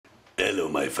Hello,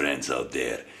 my friends out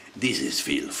there. This is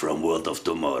Phil from World of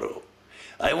Tomorrow.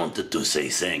 I wanted to say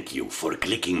thank you for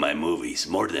clicking my movies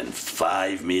more than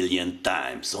 5 million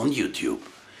times on YouTube.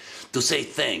 To say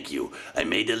thank you, I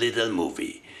made a little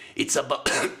movie. It's about...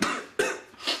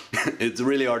 It's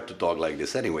really hard to talk like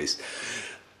this anyways.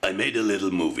 I made a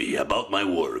little movie about my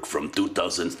work from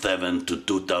 2007 to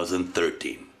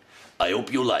 2013. I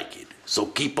hope you like it. So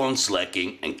keep on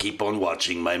slacking and keep on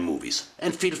watching my movies.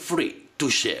 And feel free to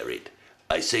share it.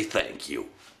 I say thank you.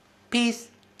 Peace.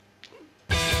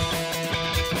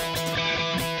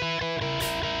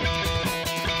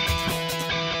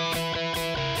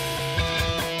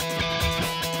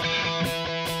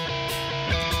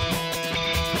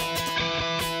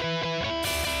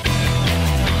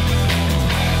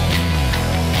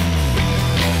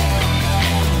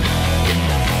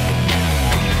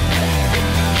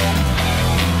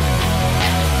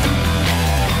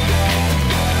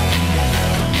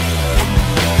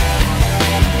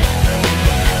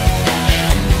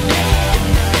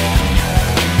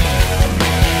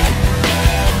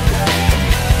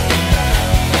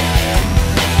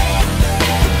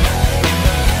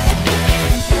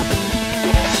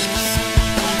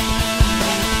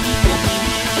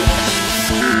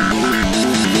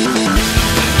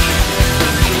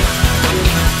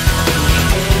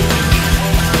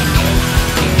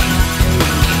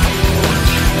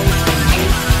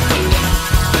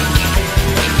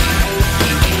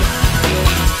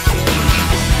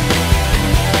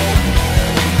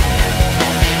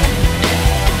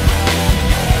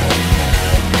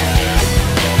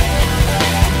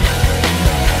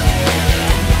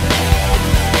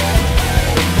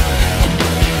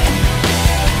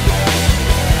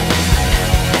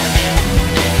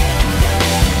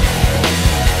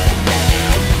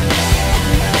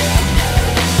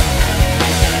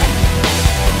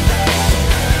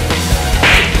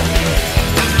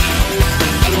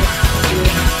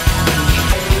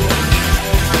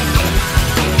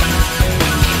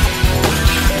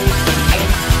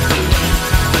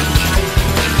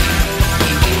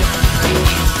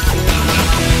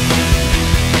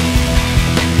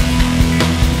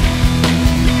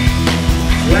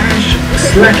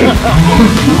 Slacking.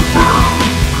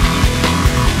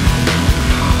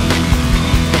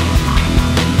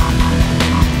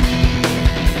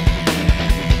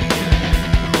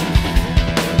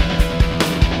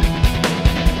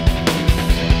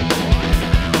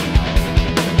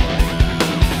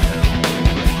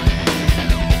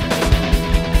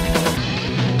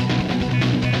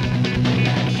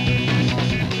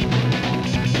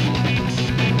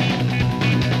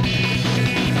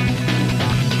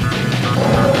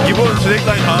 GIBBON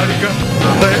Slacklines harika.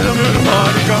 Dayanamıyorum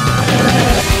harika.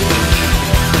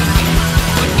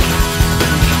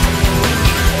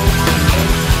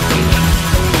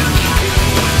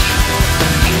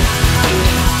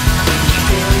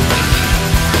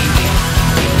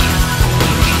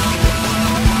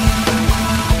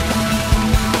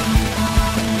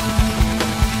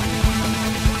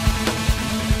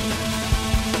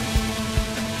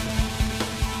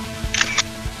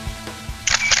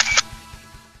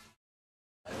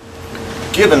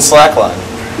 GIBBON Slackline.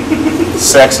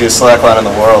 Sexiest slackline in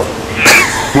the world.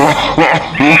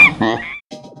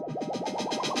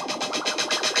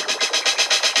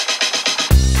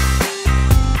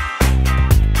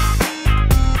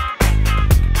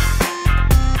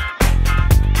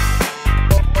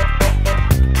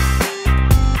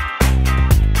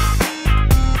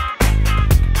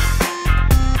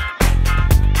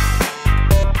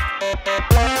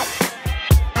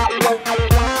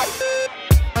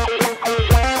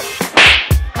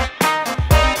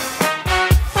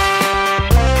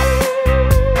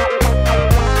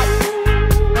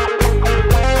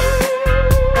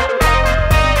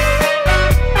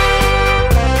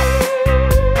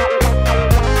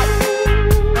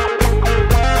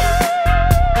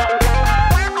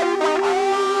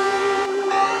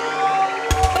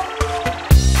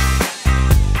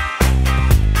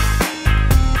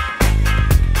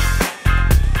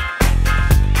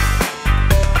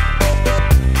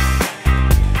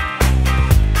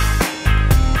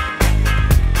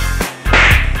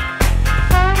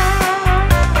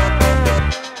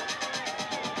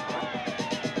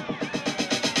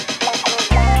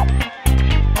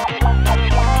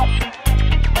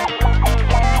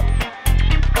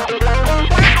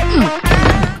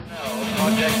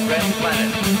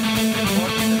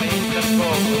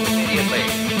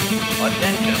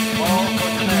 Attention, all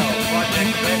personnel,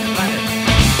 Project Red Planet.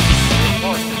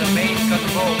 Report to the main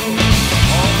control room.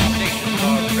 All stations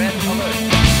are red alert.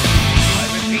 I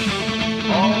repeat,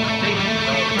 all stations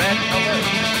are red alert.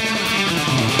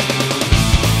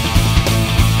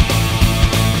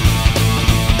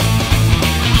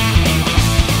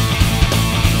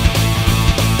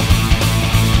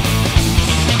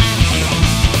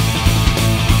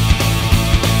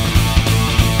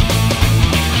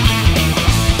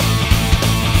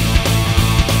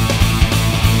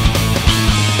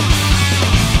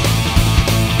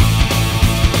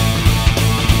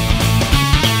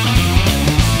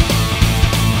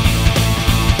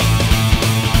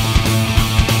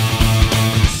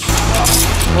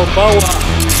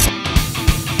 power.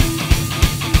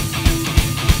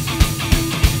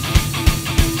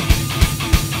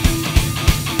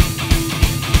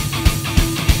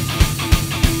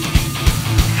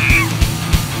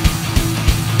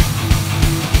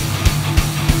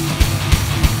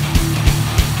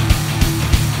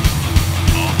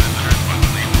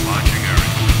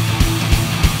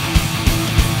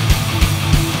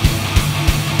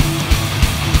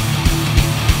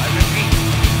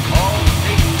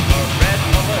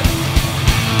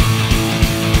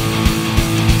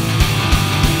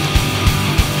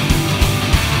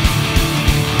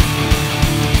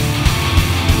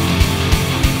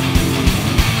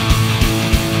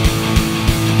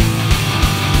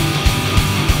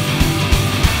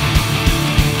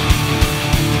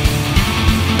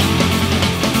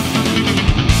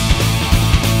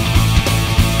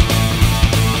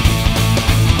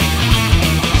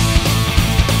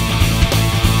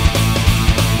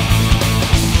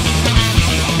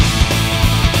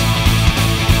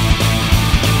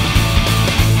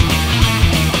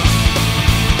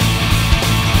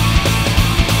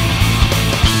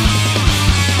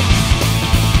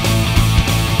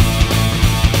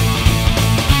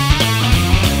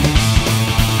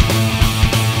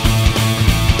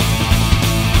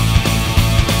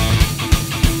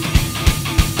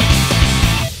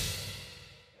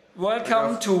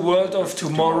 Welcome to World of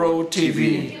Tomorrow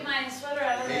TV.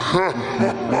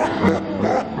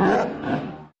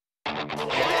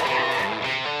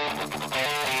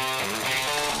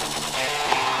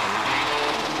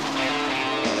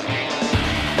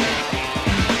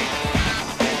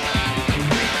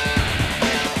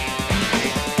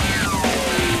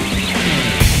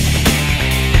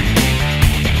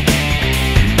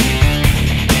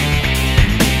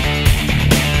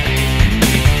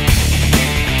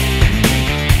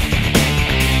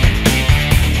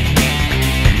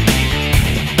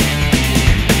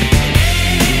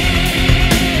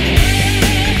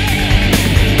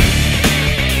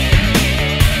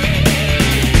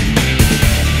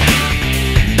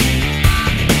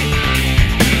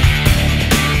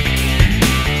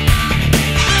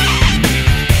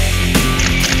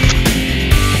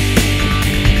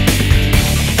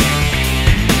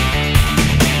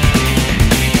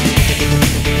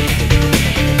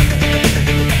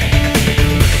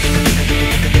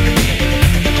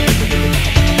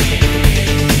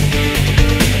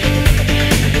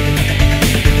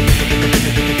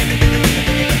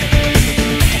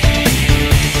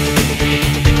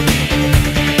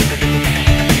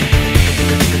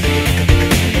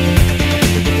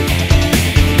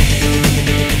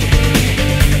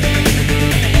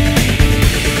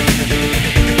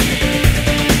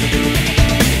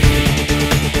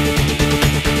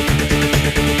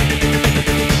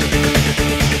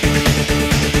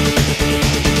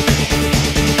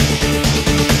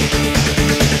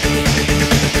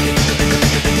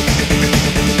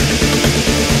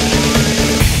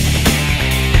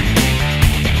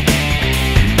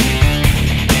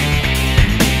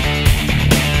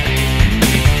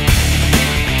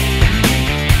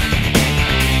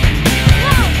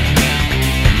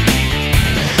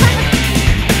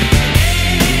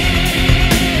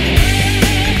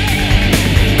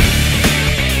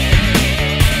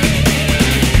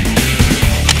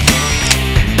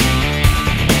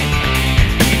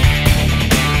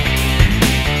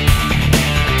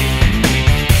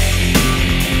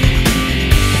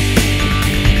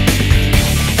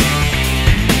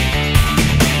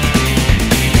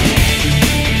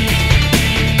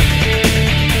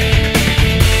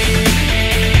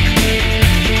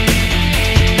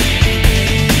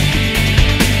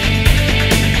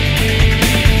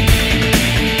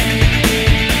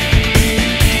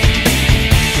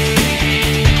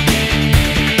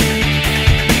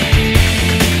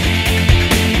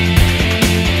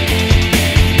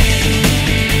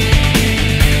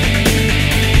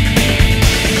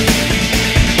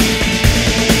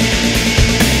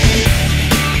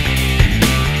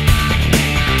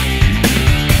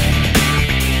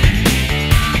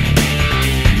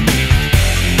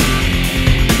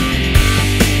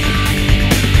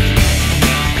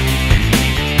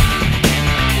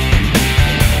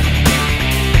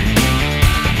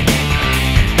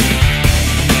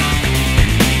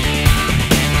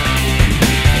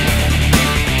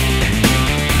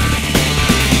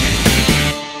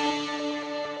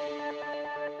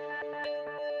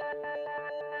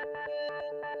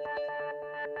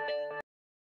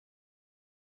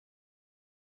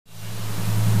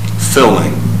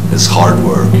 Filming is hard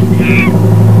work,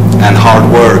 and hard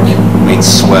work means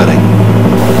sweating.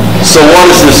 So what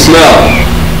is the smell?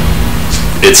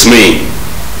 It's me.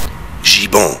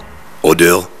 GIBBON,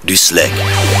 odeur du slack.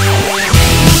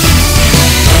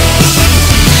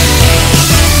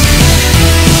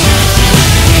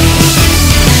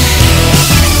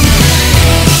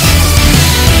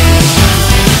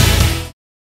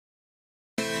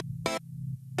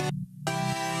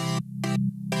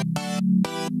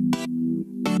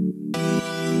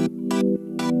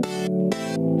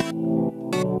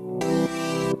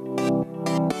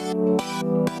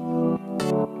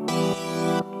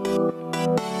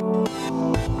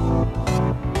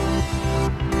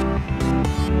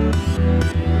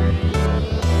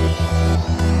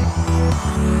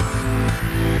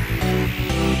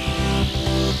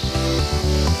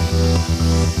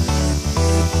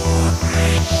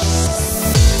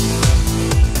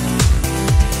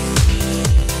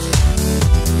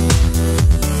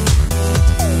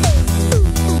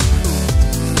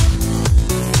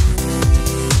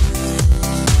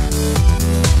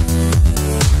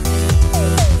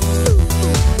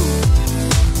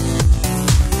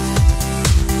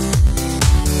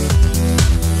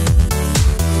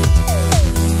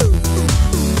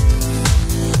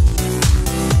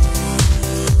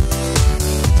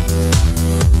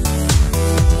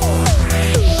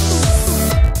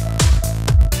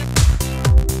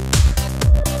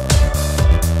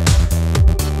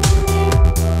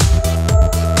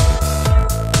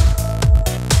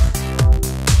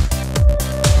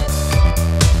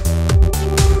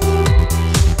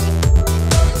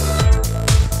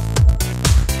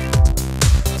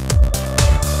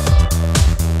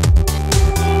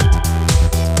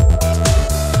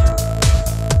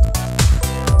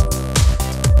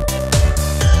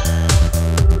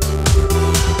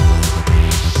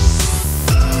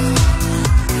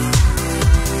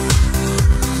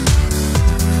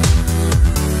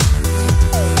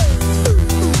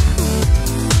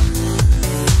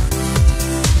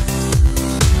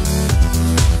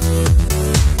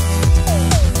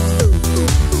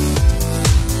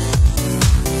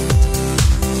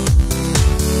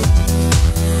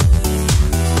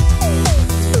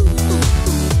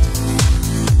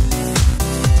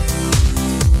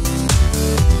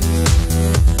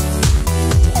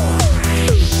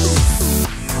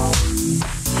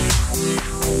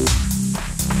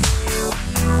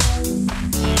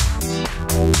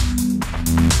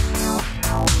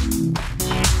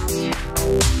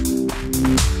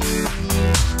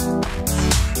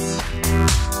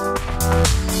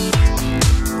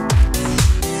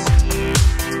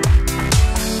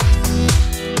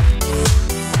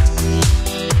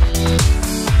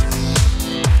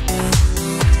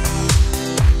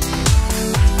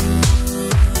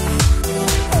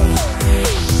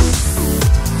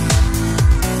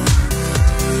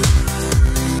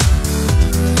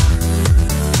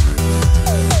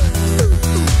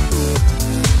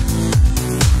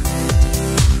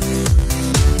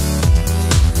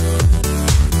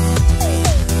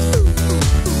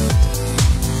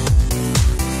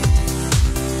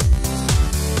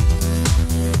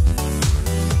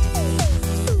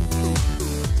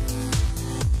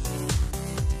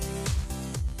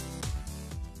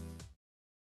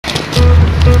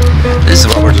 This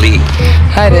is Robert Lee.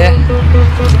 Hi there.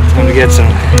 Time to get some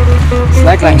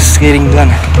slackline skating done.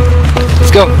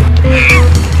 Let's go.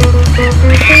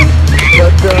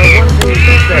 But one thing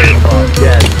to say about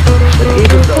Jed, that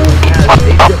even though he has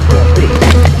a different beat,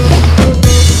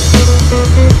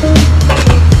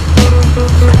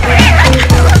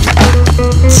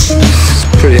 It's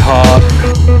pretty hard.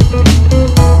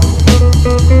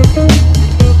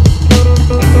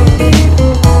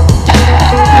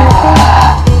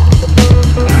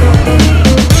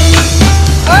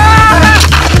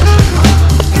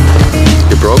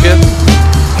 Broke it?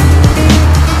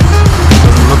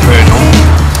 Doesn't look very normal.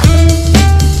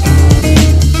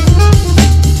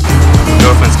 My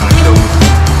girlfriend's gonna kill me.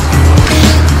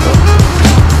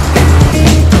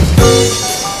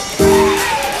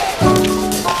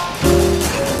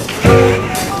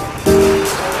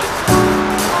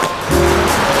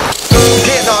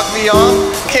 Can't knock me off.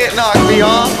 Can't knock me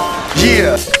off.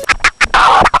 Yeah.